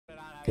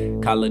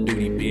Call of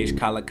Duty, bitch.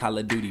 Call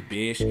of Duty,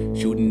 bitch.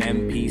 Shooting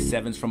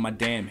MP7s from my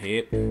damn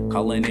hip.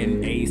 Calling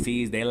in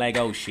ACs, they like,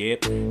 oh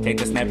shit. Take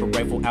the sniper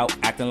rifle out,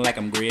 acting like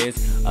I'm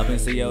Grizz. Up in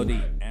COD.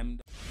 It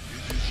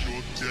is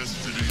your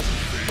destiny to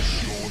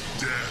face your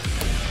death.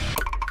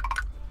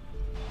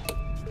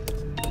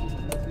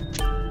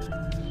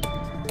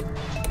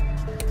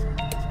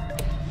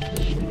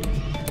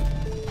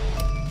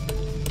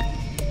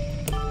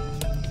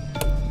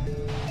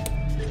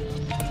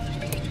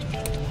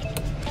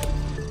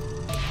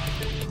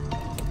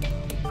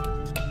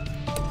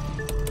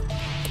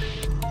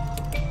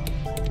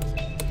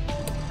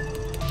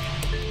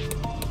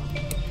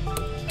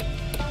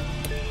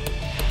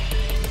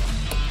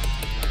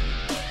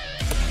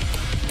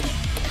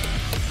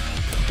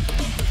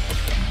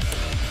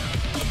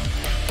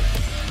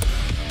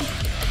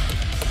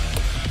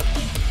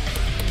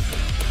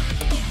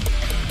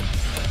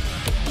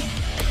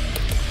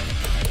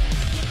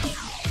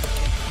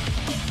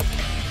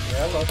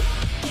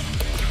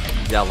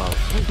 Yellow.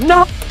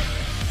 No!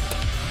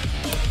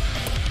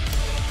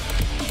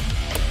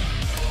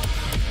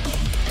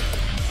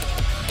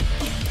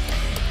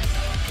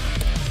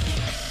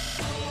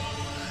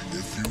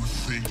 If you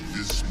think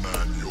this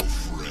man your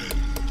friend,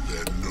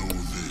 then know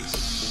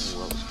this.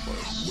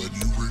 When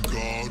you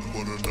regard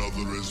one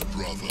another as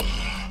brother,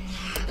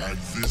 and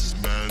this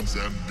man's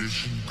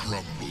ambition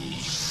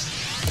crumbles,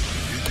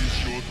 it is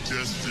your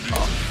destiny to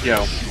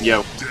face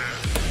your death.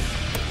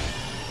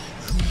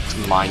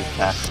 Mind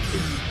test.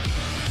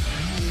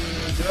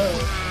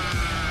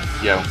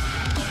 Yo.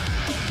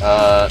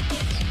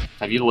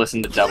 Have you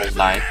listened to Devil's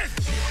Night?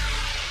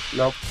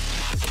 Nope.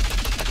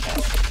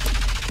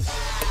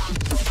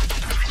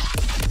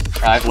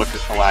 I've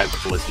listened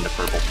to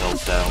Purple Pill,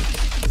 so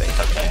I think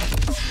okay.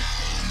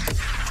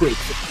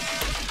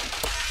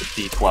 The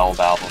D12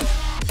 album.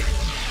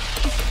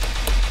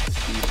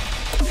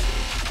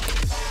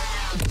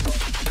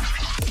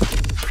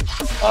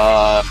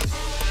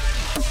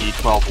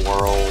 D12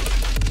 World.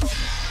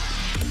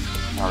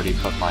 I already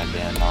put my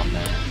band on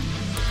there.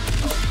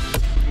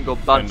 You can go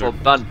bun for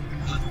bun.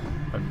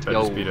 I'd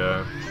just beat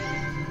a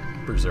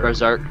Berserk.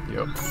 Berserk.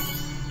 Yep.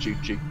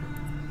 GG.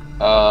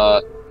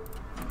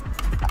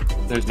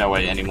 There's no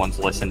way anyone's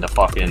listened to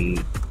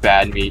fucking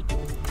Bad Meat.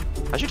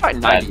 I should try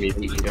Bad 90.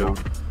 Meat.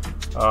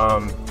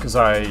 Cause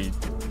I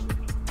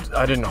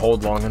didn't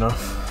hold long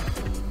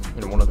enough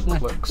in one of the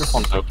clicks. This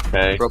one's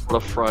okay. Broke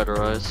with a fried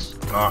rice.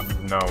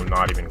 No,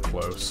 not even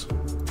close.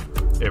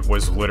 It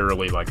was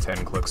literally like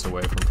 10 clicks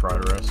away from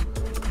fried rice.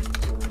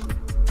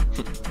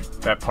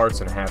 That part's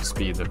in half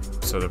speed,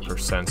 so the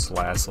percents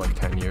last like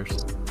 10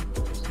 years.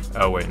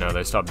 Oh wait, no,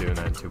 they stopped doing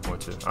that in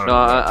 2.2. I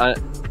don't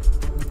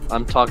know.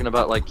 I'm talking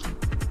about like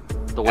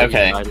the way you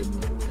died in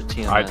the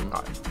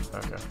TNN.